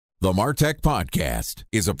The Martech Podcast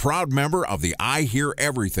is a proud member of the I Hear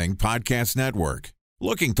Everything Podcast Network.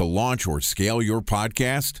 Looking to launch or scale your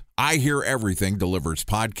podcast? I Hear Everything delivers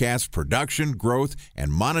podcast production, growth,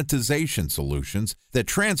 and monetization solutions that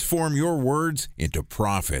transform your words into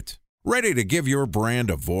profit. Ready to give your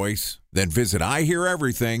brand a voice? Then visit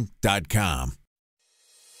iheareverything.com.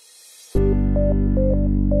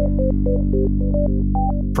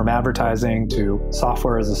 From advertising to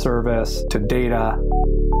software as a service to data.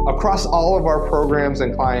 Across all of our programs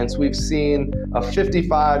and clients, we've seen a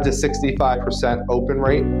 55 to 65% open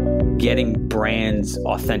rate. Getting brands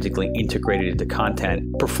authentically integrated into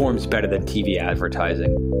content performs better than TV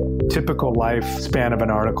advertising. Typical lifespan of an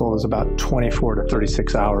article is about 24 to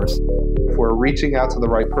 36 hours. If we're reaching out to the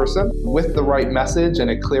right person with the right message and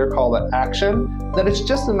a clear call to action, then it's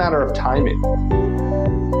just a matter of timing.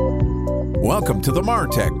 Welcome to the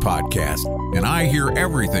Martech Podcast, an I Hear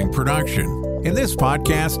Everything production. In this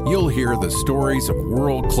podcast, you'll hear the stories of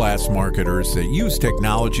world-class marketers that use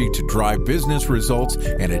technology to drive business results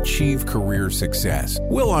and achieve career success.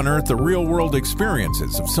 We'll unearth the real-world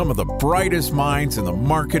experiences of some of the brightest minds in the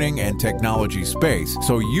marketing and technology space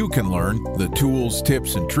so you can learn the tools,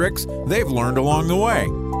 tips, and tricks they've learned along the way.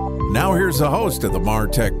 Now here's the host of the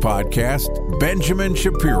Martech Podcast, Benjamin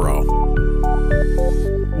Shapiro.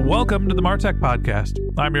 Welcome to the Martech Podcast.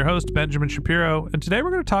 I'm your host, Benjamin Shapiro, and today we're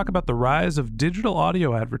going to talk about the rise of digital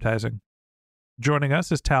audio advertising. Joining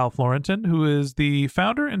us is Tal Florentin, who is the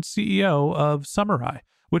founder and CEO of Summurai,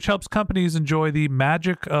 which helps companies enjoy the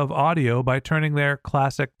magic of audio by turning their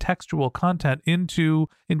classic textual content into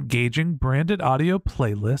engaging branded audio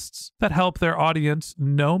playlists that help their audience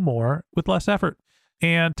know more with less effort.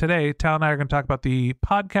 And today, Tal and I are going to talk about the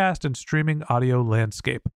podcast and streaming audio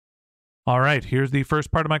landscape. All right, here's the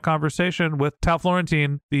first part of my conversation with Tal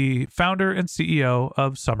Florentin, the founder and CEO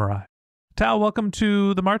of Summurai. Tal, welcome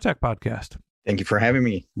to the Martech Podcast. Thank you for having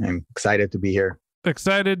me. I'm excited to be here.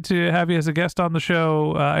 Excited to have you as a guest on the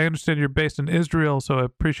show. I understand you're based in Israel, so I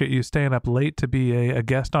appreciate you staying up late to be a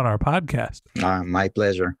guest on our podcast. My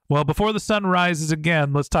pleasure. Well, before the sun rises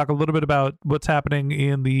again, let's talk a little bit about what's happening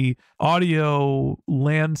in the audio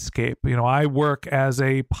landscape. You know, I work as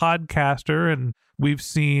a podcaster, and we've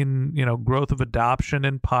seen, growth of adoption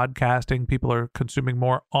in podcasting. People are consuming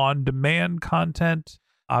more on-demand content.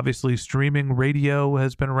 Obviously, streaming radio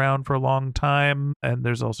has been around for a long time, and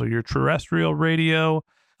there's also your terrestrial radio.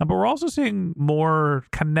 But we're also seeing more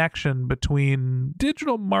connection between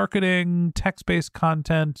digital marketing, text-based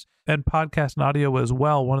content, and podcast and audio as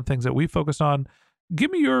well. One of the things that we focus on. Give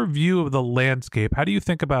me your view of the landscape. How do you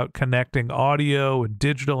think about connecting audio and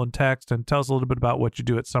digital and text? And tell us a little bit about what you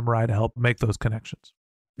do at Summurai to help make those connections.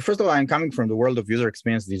 First of all, I'm coming from the world of user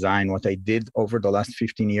experience design. What I did over the last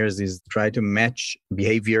 15 years is try to match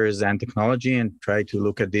behaviors and technology and try to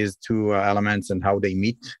look at these two elements and how they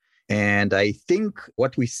meet. And I think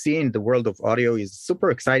what we see in the world of audio is super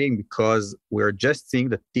exciting because we're just seeing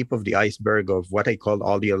the tip of the iceberg of what I call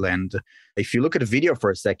audio land. If you look at a video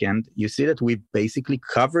for a second, you see that we've basically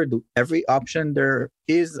covered every option there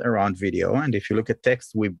is around video. And if you look at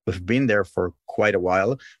text, we've been there for quite a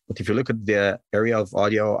while. But if you look at the area of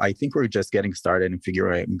audio, I think we're just getting started and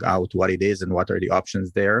figuring out what it is and what are the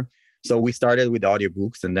options there. So we started with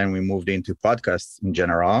audiobooks and then we moved into podcasts in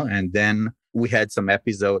general. And then we had some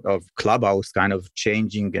episode of Clubhouse kind of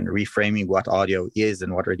changing and reframing what audio is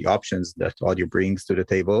and what are the options that audio brings to the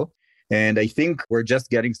table. And I think we're just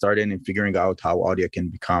getting started in figuring out how audio can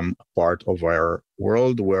become a part of our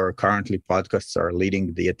world where currently podcasts are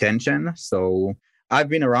leading the attention. So I've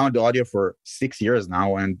been around audio for 6 years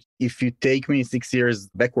now. And if you take me 6 years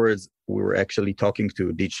backwards, we were actually talking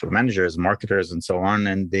to digital managers, marketers, and so on.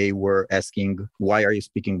 And they were asking, why are you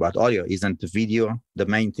speaking about audio? Isn't the video the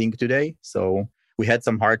main thing today? So we had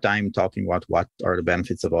some hard time talking about what are the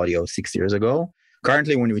benefits of audio 6 years ago.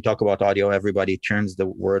 Currently, when we talk about audio, everybody turns the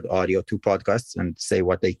word audio to podcasts and say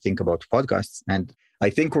what they think about podcasts. And I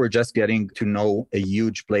think we're just getting to know a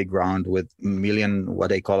huge playground with a million,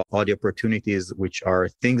 what I call audio opportunities, which are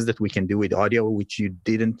things that we can do with audio, which you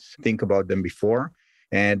didn't think about them before.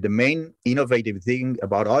 And the main innovative thing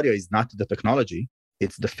about audio is not the technology.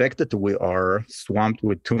 It's the fact that we are swamped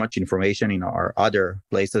with too much information in our other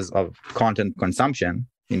places of content consumption,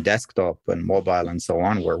 in desktop and mobile and so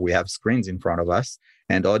on, where we have screens in front of us.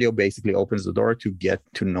 And audio basically opens the door to get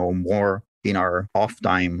to know more in our off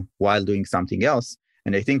time while doing something else.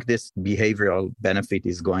 And I think this behavioral benefit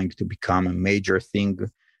is going to become a major thing.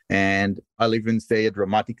 And I'll even say a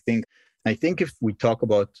dramatic thing. I think if we talk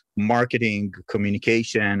about marketing,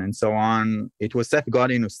 communication, and so on, it was Seth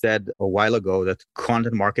Godin who said a while ago that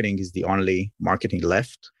content marketing is the only marketing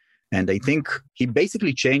left. And I think he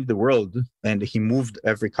basically changed the world and he moved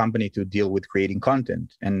every company to deal with creating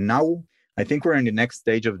content. And now I think we're in the next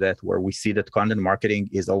stage of that where we see that content marketing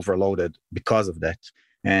is overloaded because of that.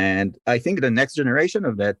 And I think the next generation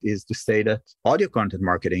of that is to say that audio content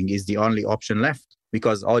marketing is the only option left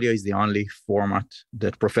because audio is the only format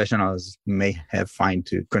that professionals may have find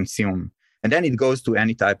to consume. And then it goes to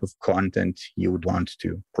any type of content you would want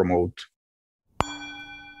to promote.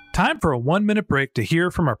 Time for a 1-minute break to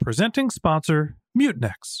hear from our presenting sponsor,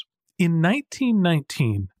 Mutinex. In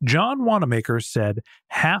 1919, John Wanamaker said,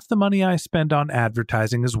 "Half the money I spend on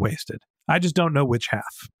advertising is wasted. I just don't know which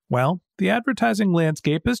half." Well, the advertising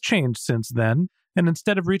landscape has changed since then, and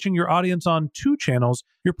instead of reaching your audience on 2 channels,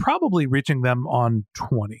 you're probably reaching them on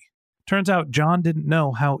 20. Turns out John didn't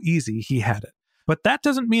know how easy he had it. But that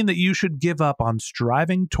doesn't mean that you should give up on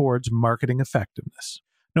striving towards marketing effectiveness.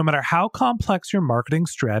 No matter how complex your marketing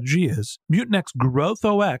strategy is, Mutinex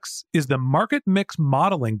GrowthOS is the market mix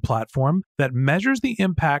modeling platform that measures the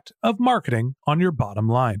impact of marketing on your bottom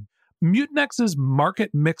line. Mutinex's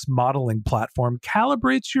market mix modeling platform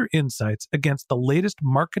calibrates your insights against the latest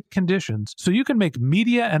market conditions so you can make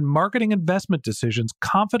media and marketing investment decisions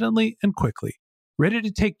confidently and quickly. Ready to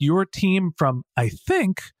take your team from I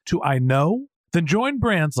think to I know? Then join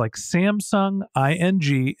brands like Samsung,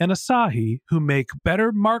 ING, and Asahi who make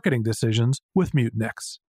better marketing decisions with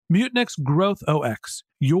Mutinex. Mutinex GrowthOS.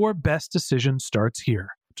 Your best decision starts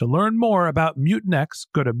here. To learn more about Mutinex,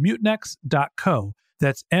 go to mutinex.co.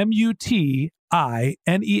 That's MUTINEX.co.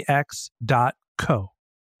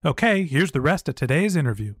 Okay, here's the rest of today's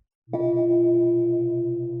interview.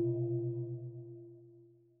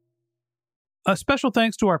 A special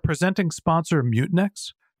thanks to our presenting sponsor,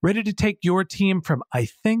 Mutinex. Ready to take your team from I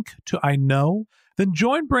think to I know? Then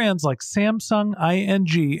join brands like Samsung,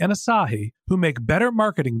 ING, and Asahi who make better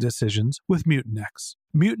marketing decisions with Mutinex.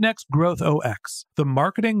 Mutinex GrowthOS, the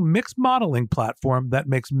marketing mix modeling platform that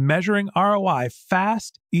makes measuring ROI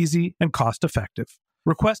fast, easy, and cost-effective.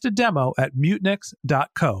 Request a demo at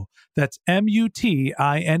mutinex.co. That's MUTINEX.co.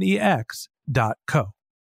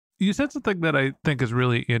 You said something that I think is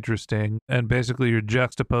really interesting, and basically you're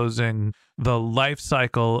juxtaposing the life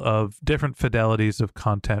cycle of different fidelities of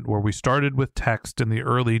content, where we started with text in the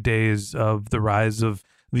early days of the rise of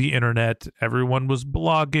the internet. Everyone was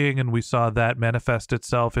blogging, and we saw that manifest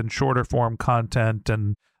itself in shorter form content,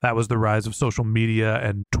 and that was the rise of social media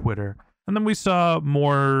and Twitter. And then we saw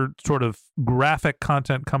more sort of graphic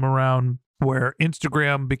content come around, where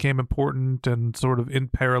Instagram became important, and sort of in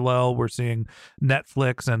parallel, we're seeing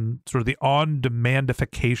Netflix and sort of the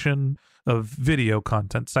on-demandification of video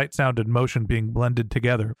content, sight, sound, and motion being blended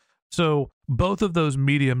together. So both of those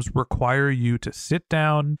mediums require you to sit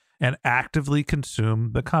down and actively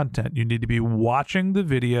consume the content. You need to be watching the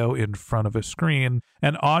video in front of a screen,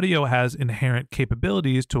 and audio has inherent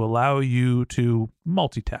capabilities to allow you to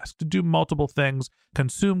multitask, to do multiple things,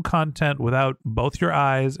 consume content without both your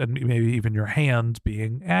eyes and maybe even your hands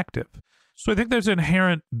being active. So I think there's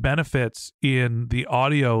inherent benefits in the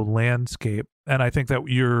audio landscape. And I think that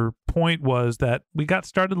your point was that we got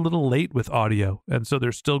started a little late with audio. And so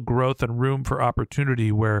there's still growth and room for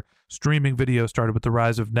opportunity where streaming video started with the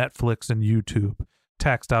rise of Netflix and YouTube.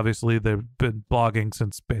 Text, obviously, they've been blogging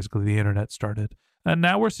since basically the internet started. And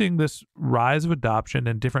now we're seeing this rise of adoption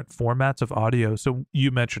in different formats of audio. So you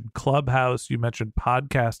mentioned Clubhouse, you mentioned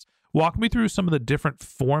podcasts. Walk me through some of the different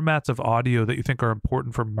formats of audio that you think are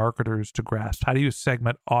important for marketers to grasp. How do you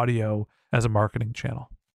segment audio as a marketing channel?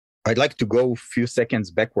 I'd like to go a few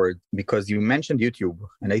seconds backward because you mentioned YouTube.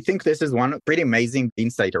 And I think this is one pretty amazing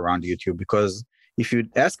insight around YouTube, because if you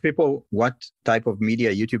ask people what type of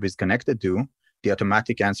media YouTube is connected to, the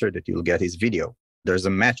automatic answer that you'll get is video. There's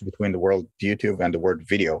a match between the word YouTube and the word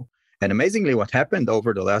video. And amazingly, what happened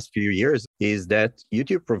over the last few years is that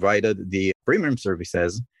YouTube provided the premium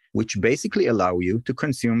services, which basically allow you to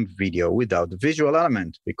consume video without the visual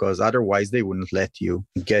element, because otherwise they wouldn't let you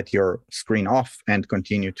get your screen off and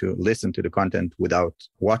continue to listen to the content without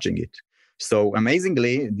watching it. So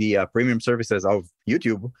amazingly, the premium services of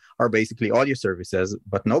YouTube are basically audio services,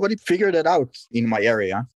 but nobody figured it out in my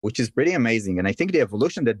area, which is pretty amazing. And I think the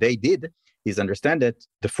evolution that they did is understand that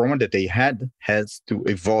the format that they had has to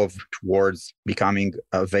evolve towards becoming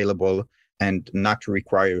available and not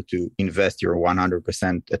require you to invest your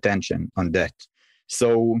 100% attention on that.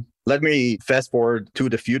 So let me fast forward to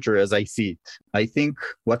the future as I see it. I think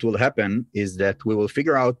what will happen is that we will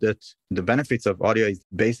figure out that the benefits of audio is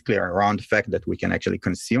basically around the fact that we can actually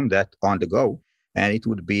consume that on the go. And it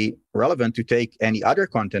would be relevant to take any other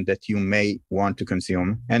content that you may want to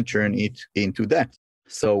consume and turn it into that.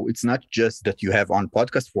 So it's not just that you have on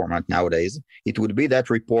podcast format nowadays. It would be that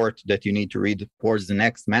report that you need to read towards the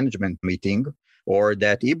next management meeting, or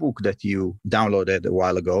that ebook that you downloaded a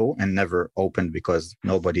while ago and never opened because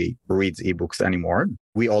nobody reads ebooks anymore.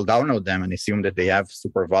 We all download them and assume that they have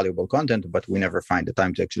super valuable content, but we never find the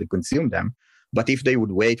time to actually consume them. But if they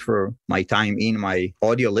would wait for my time in my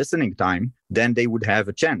audio listening time, then they would have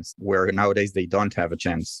a chance, where nowadays they don't have a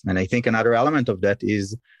chance. And I think another element of that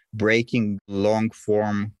is breaking long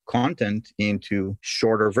form content into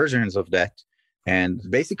shorter versions of that, and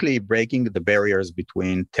basically breaking the barriers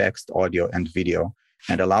between text, audio, and video,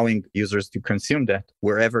 and allowing users to consume that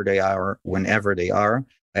wherever they are, whenever they are,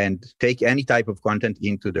 and take any type of content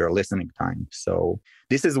into their listening time. So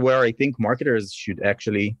this is where I think marketers should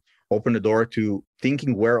actually open the door to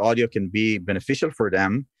thinking where audio can be beneficial for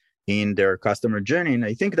them in their customer journey. And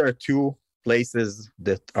I think there are two places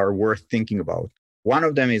that are worth thinking about. One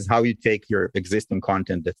of them is how you take your existing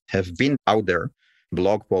content that have been out there,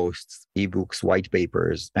 blog posts, ebooks, white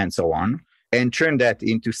papers, and so on, and turn that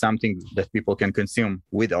into something that people can consume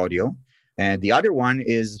with audio. And the other one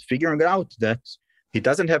is figuring out that it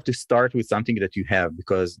doesn't have to start with something that you have,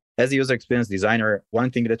 because as a user experience designer, one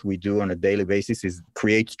thing that we do on a daily basis is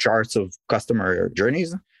create charts of customer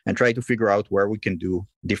journeys and try to figure out where we can do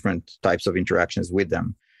different types of interactions with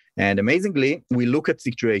them. And amazingly, we look at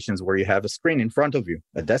situations where you have a screen in front of you,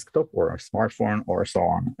 a desktop or a smartphone or so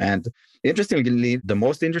on. And interestingly, the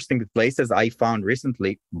most interesting places I found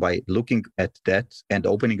recently by looking at that and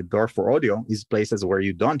opening the door for audio is places where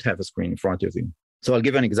you don't have a screen in front of you. So I'll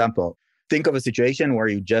give an example. Think of a situation where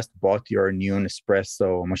you just bought your new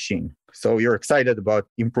Nespresso machine. So you're excited about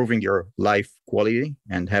improving your life quality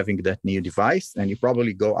and having that new device. And you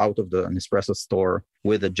probably go out of the Nespresso store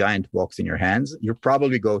with a giant box in your hands. You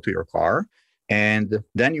probably go to your car, and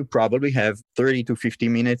then you probably have 30 to 50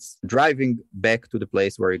 minutes driving back to the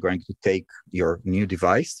place where you're going to take your new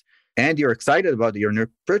device. And you're excited about your new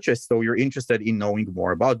purchase, so you're interested in knowing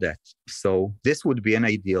more about that. So this would be an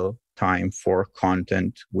ideal time for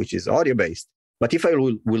content which is audio-based. But if I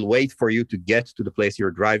will wait for you to get to the place you're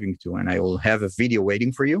driving to, and I will have a video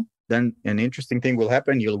waiting for you, then an interesting thing will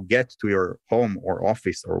happen. You'll get to your home or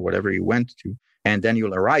office or whatever you went to, and then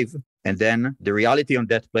you'll arrive. And then the reality on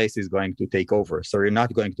that place is going to take over. So you're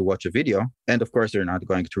not going to watch a video. And of course, you're not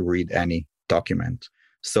going to read any document.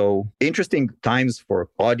 So interesting times for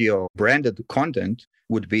audio branded content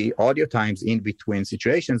would be audio times in between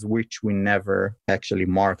situations, which we never actually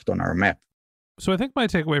marked on our map. So I think my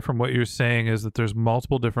takeaway from what you're saying is that there's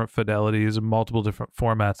multiple different fidelities and multiple different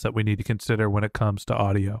formats that we need to consider when it comes to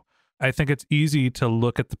audio. I think it's easy to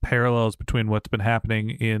look at the parallels between what's been happening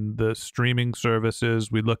in the streaming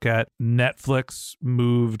services. We look at Netflix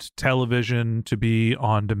moved television to be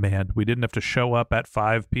on demand. We didn't have to show up at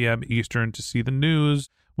 5 p.m. Eastern to see the news.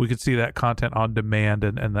 We could see that content on demand,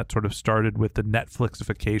 and that sort of started with the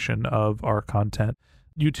Netflixification of our content.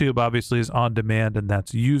 YouTube obviously is on demand, and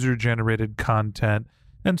that's user-generated content.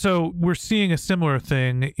 And so we're seeing a similar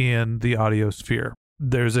thing in the audio sphere.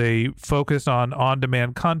 There's a focus on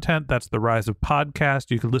on-demand content. That's the rise of podcast.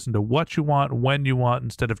 You can listen to what you want, when you want,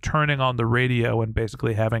 instead of turning on the radio and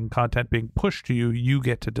basically having content being pushed to you. You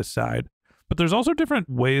get to decide. But there's also different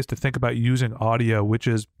ways to think about using audio, which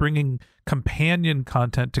is bringing companion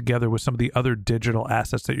content together with some of the other digital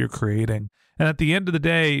assets that you're creating. And at the end of the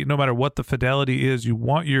day, no matter what the fidelity is, you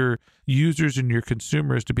want your users and your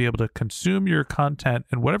consumers to be able to consume your content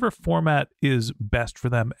in whatever format is best for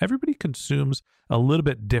them. Everybody consumes a little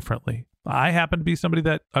bit differently. I happen to be somebody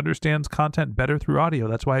that understands content better through audio.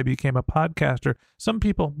 That's why I became a podcaster. Some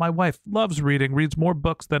people, my wife loves reading, reads more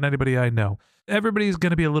books than anybody I know. Everybody's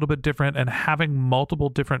going to be a little bit different, and having multiple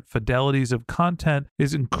different fidelities of content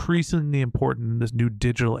is increasingly important in this new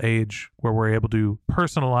digital age where we're able to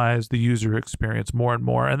personalize the user experience more and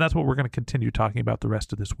more. And that's what we're going to continue talking about the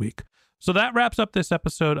rest of this week. So that wraps up this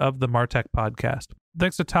episode of the Martech Podcast.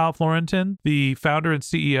 Thanks to Tal Florentin, the founder and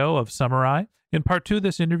CEO of Summarize. In part 2 of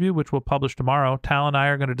this interview, which we'll publish tomorrow, Tal and I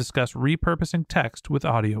are going to discuss repurposing text with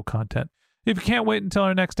audio content. If you can't wait until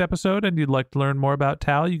our next episode and you'd like to learn more about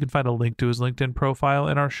Tal, you can find a link to his LinkedIn profile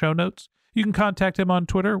in our show notes. You can contact him on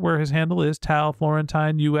Twitter, where his handle is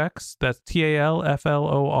TalFlorentine_UX. That's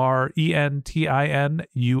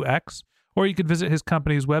TalFlorentine_UX. Or you can visit his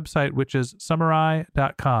company's website, which is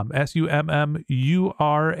Summurai.com,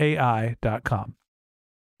 SUMMURAI.com.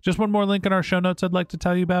 Just one more link in our show notes I'd like to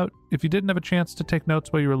tell you about. If you didn't have a chance to take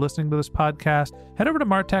notes while you were listening to this podcast, head over to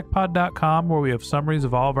martechpod.com, where we have summaries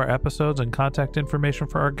of all of our episodes and contact information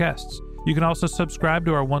for our guests. You can also subscribe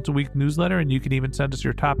to our once-a-week newsletter, and you can even send us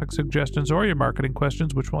your topic suggestions or your marketing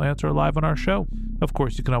questions, which we'll answer live on our show. Of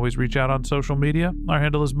course, you can always reach out on social media. Our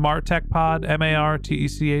handle is MarTechPod,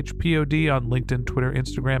 MarTechPod on LinkedIn, Twitter,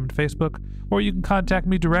 Instagram, and Facebook. Or you can contact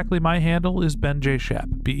me directly. My handle is Ben J. Shap,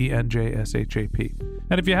 BenJShap.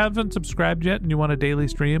 And if you haven't subscribed yet and you want a daily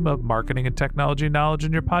stream of marketing and technology knowledge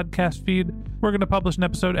in your podcast feed, we're going to publish an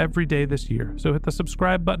episode every day this year. So hit the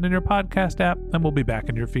subscribe button in your podcast app, and we'll be back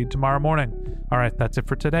in your feed tomorrow morning. All right, that's it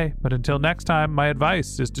for today. But until next time, my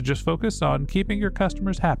advice is to just focus on keeping your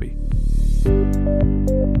customers happy.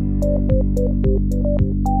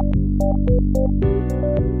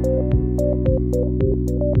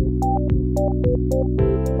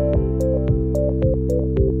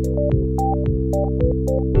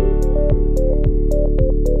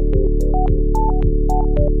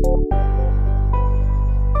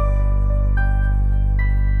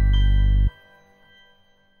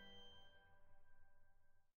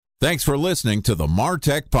 Thanks for listening to the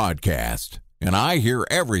MarTech Podcast, and I Hear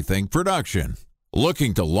Everything production.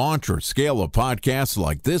 Looking to launch or scale a podcast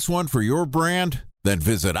like this one for your brand? Then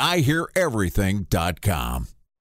visit iheareverything.com.